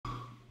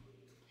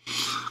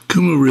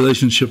Kumu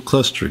relationship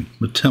clustering,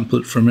 a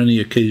template for many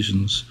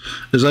occasions.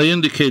 As I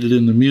indicated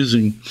in the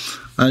musing,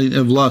 I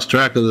have lost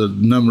track of the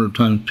number of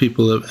times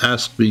people have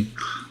asked me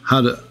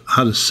how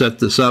to set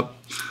this up.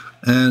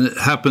 And it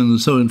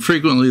happens so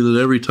infrequently that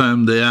every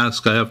time they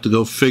ask, I have to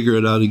go figure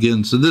it out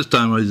again. So this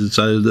time I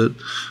decided that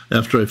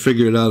after I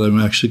figure it out,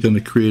 I'm actually going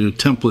to create a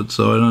template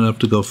so I don't have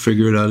to go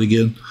figure it out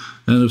again.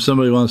 And if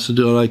somebody wants to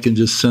do it, I can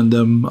just send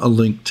them a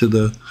link to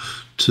the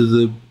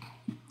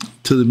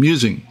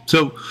musing.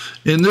 So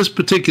in this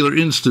particular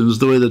instance,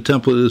 the way the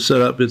template is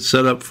set up, it's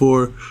set up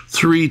for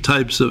 3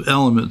 types of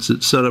elements.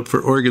 It's set up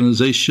for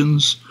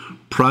organizations,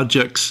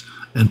 projects,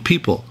 and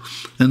people.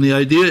 And the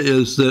idea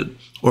is that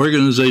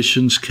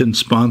organizations can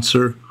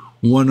sponsor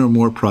one or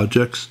more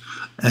projects,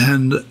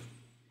 and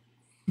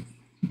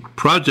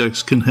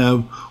projects can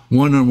have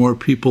one or more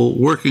people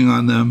working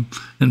on them,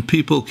 and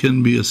people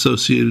can be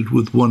associated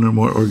with one or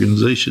more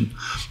organization.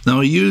 Now,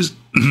 I used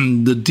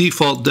the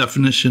default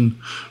definition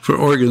for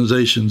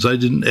organizations. I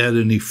didn't add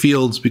any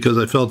fields because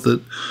I felt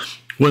that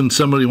when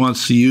somebody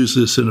wants to use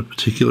this in a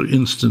particular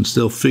instance,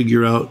 they'll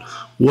figure out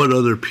what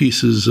other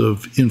pieces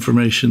of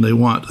information they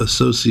want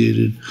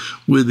associated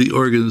with the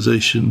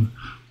organization,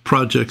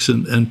 projects,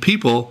 and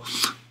people.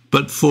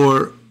 But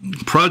for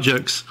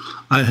projects,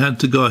 I had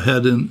to go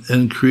ahead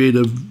and create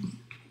a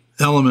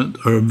element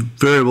or a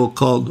variable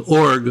called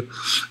org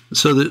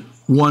so that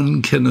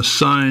one can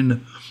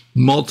assign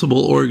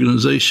multiple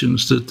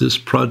organizations that this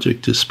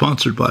project is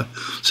sponsored by.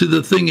 See,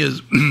 the thing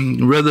is,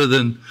 rather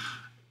than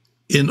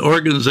in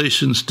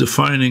organizations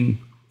defining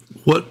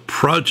what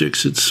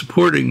projects it's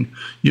supporting,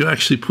 you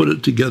actually put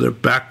it together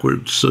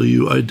backwards. So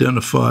you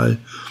identify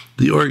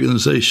the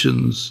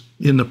organizations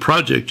in the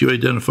project, you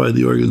identify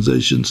the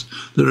organizations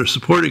that are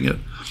supporting it.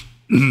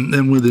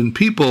 And within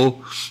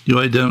people, you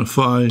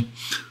identify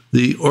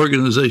the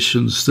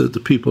organizations that the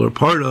people are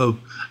part of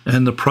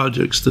and the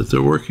projects that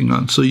they're working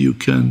on. So you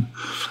can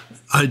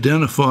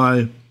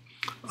identify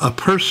a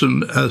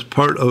person as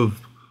part of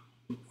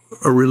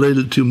or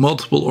related to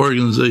multiple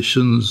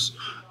organizations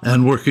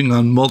and working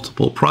on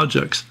multiple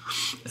projects.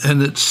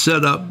 And it's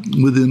set up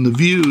within the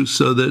view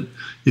so that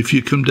if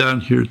you come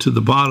down here to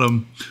the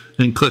bottom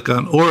and click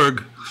on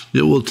org,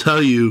 it will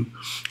tell you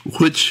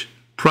which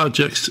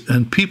projects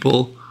and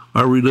people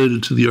are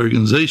related to the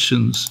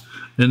organizations.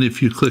 And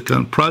if you click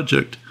on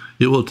project,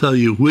 it will tell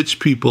you which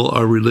people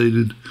are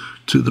related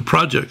to the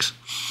projects.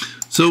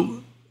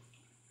 So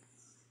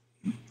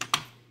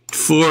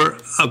for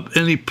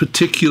any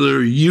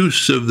particular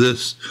use of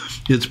this,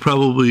 it's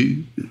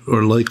probably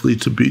or likely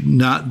to be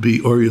not be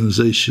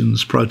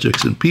organizations,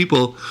 projects, and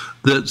people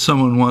that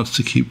someone wants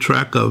to keep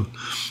track of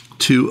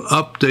to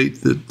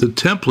update the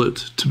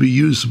template to be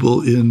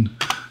usable in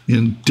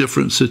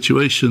different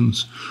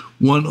situations.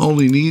 One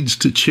only needs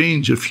to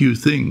change a few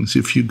things.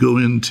 If you go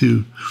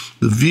into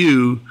the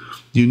view,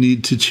 you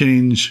need to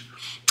change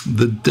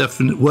the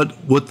definite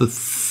what the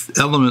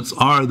elements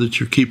are that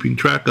you're keeping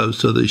track of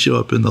so they show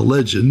up in the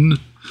legend.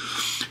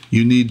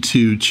 You need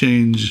to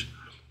change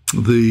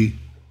the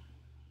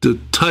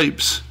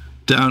types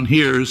down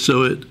here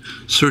so it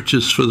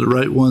searches for the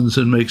right ones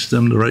and makes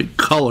them the right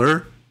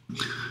color.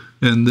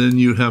 And then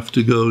you have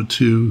to go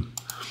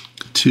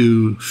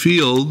to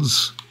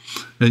fields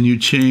and you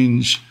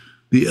change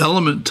the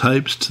element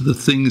types to the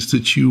things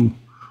that you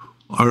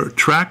are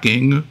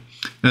tracking,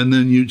 and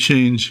then you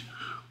change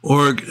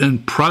org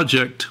and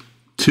project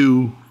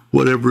to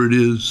whatever it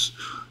is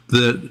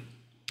that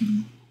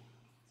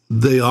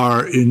they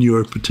are in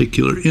your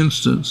particular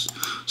instance.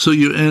 So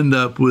you end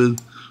up with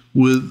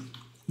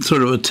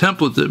sort of a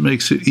template that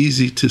makes it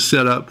easy to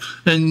set up,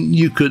 and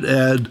you could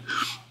add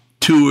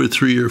 2 or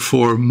 3 or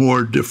 4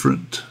 more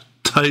different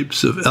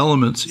types of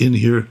elements in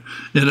here,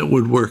 and it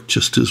would work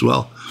just as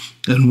well.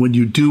 And when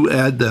you do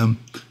add them,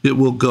 it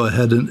will go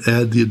ahead and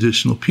add the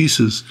additional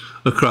pieces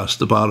across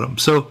the bottom.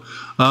 So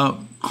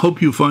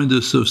hope you find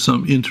this of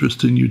some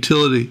interest and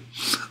utility.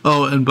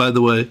 Oh, and by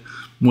the way,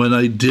 when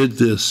I did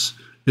this,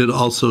 it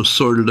also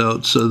sorted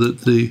out so that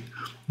the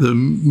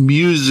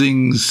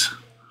musings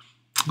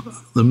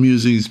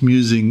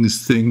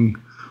thing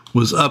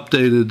was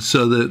updated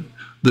so that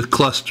the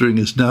clustering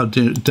is now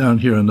down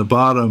here on the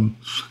bottom,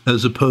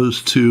 as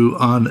opposed to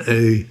on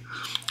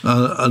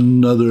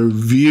another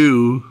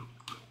view,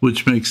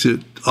 which makes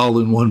it all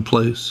in one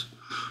place,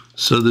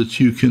 so that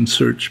you can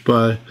search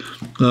by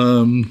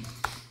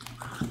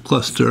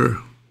cluster,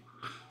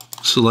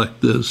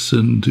 select this,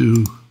 and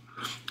do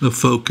a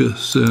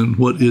focus and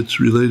what it's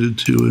related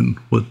to and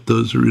what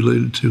those are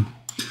related to,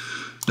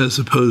 as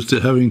opposed to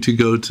having to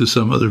go to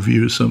some other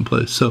view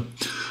someplace. So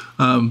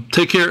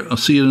take care. I'll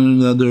see you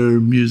in another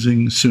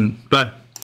musing soon. Bye.